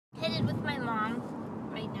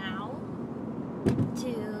right now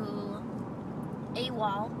to AWOL.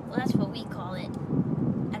 Well, that's what we call it.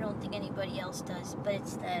 I don't think anybody else does, but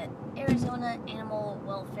it's the Arizona Animal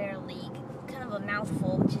Welfare League. Kind of a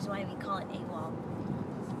mouthful, which is why we call it AWOL.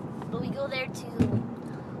 But we go there to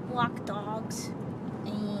walk dogs,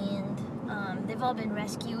 and they've all been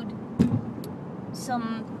rescued.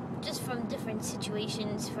 Some just from different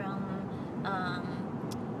situations, from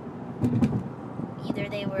either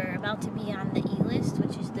they were about to be on the E list,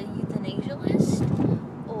 which is the euthanasia list,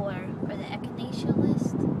 or the echinacea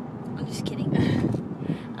list. I'm just kidding.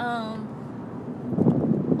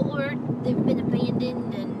 Or they've been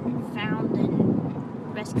abandoned and found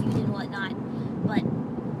and rescued and whatnot. But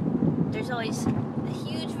there's always a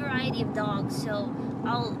huge variety of dogs, so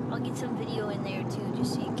I'll get some video in there too,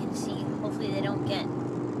 just so you can see. Hopefully they don't get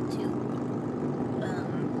too.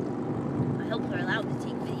 I hope they're allowed to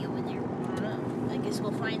take video in there. I don't know. I guess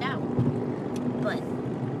we'll find out. But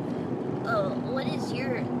what is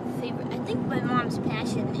your favorite? I think my mom's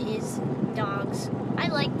passion is dogs. I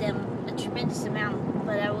like them a tremendous amount,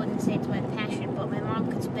 but I wouldn't say it's my passion. But my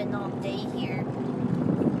mom could spend all day here.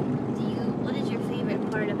 What is your favorite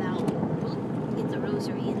part about? Get the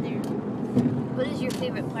rosary in there. What is your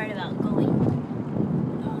favorite part about going?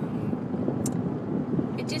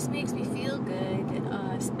 It just makes me feel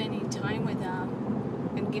good, spending time with them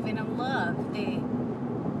and giving them love. They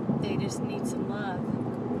just need some love,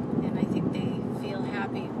 and I think they feel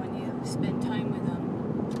happy when you spend time with them.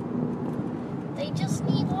 They just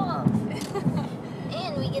need love.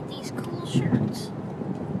 And we get these cool shirts.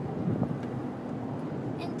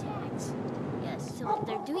 And tags. Yes, so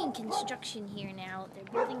they're doing construction here now. They're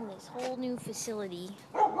building this whole new facility.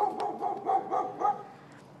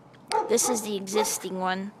 This is the existing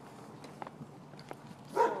one.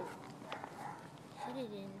 So,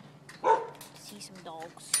 headed in to see some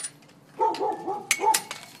dogs.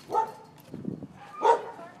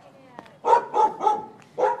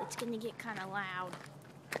 It's gonna get kind of loud.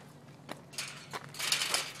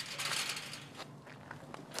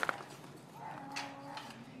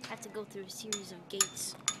 Have to go through a series of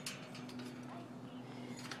gates.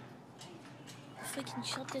 If we can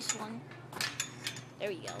shut this one. There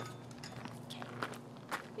we go. Okay.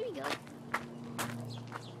 Here we go.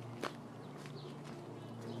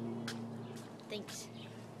 Thanks.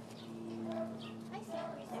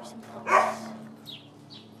 There's some puppies.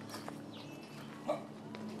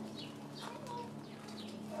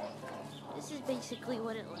 This is basically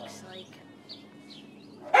what it looks like.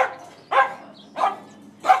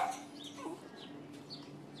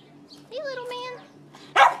 Hey, little man.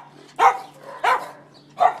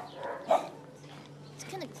 It's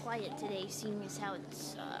kind of quiet today, seeing as how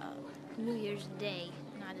it's New Year's Day.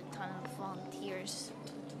 Not a ton of volunteers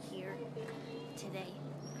here today.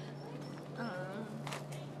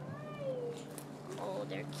 Oh,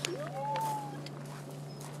 they're cute.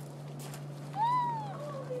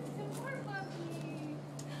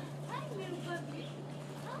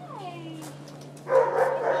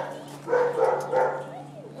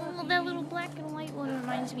 Oh, that little black and white one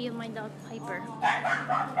reminds me of my dog Piper.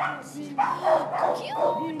 See? Cute!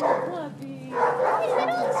 Puppy. Hey,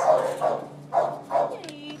 littles!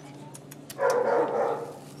 Hey.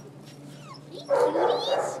 Hey,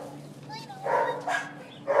 cuties!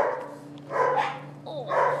 Oh,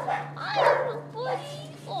 hi, little buddy.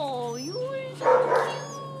 Oh, you are so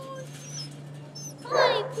cute.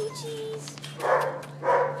 Hi, Poochies.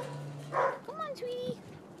 Come on, sweetie.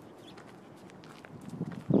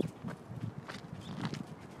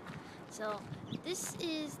 So, this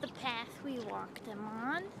is the path we walk them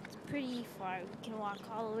on. It's pretty far. We can walk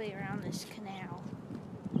all the way around this canal.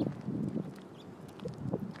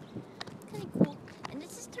 Kind of cool. And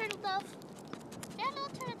this is Turtle Dove. Hello,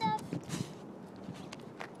 Turtle Dove.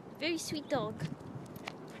 Very sweet dog.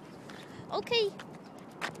 Okay.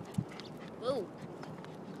 Whoa.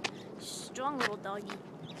 Strong little doggy.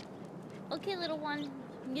 Okay, little one.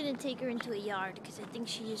 I'm gonna take her into a yard because I think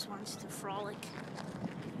she just wants to frolic.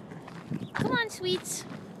 Come on, sweets.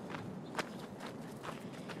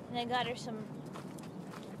 And I got her some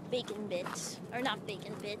bacon bits. Or not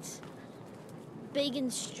bacon bits. Bacon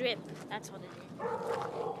strip. That's what it is.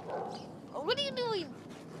 Oh, what are you doing?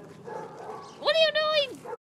 What are you doing?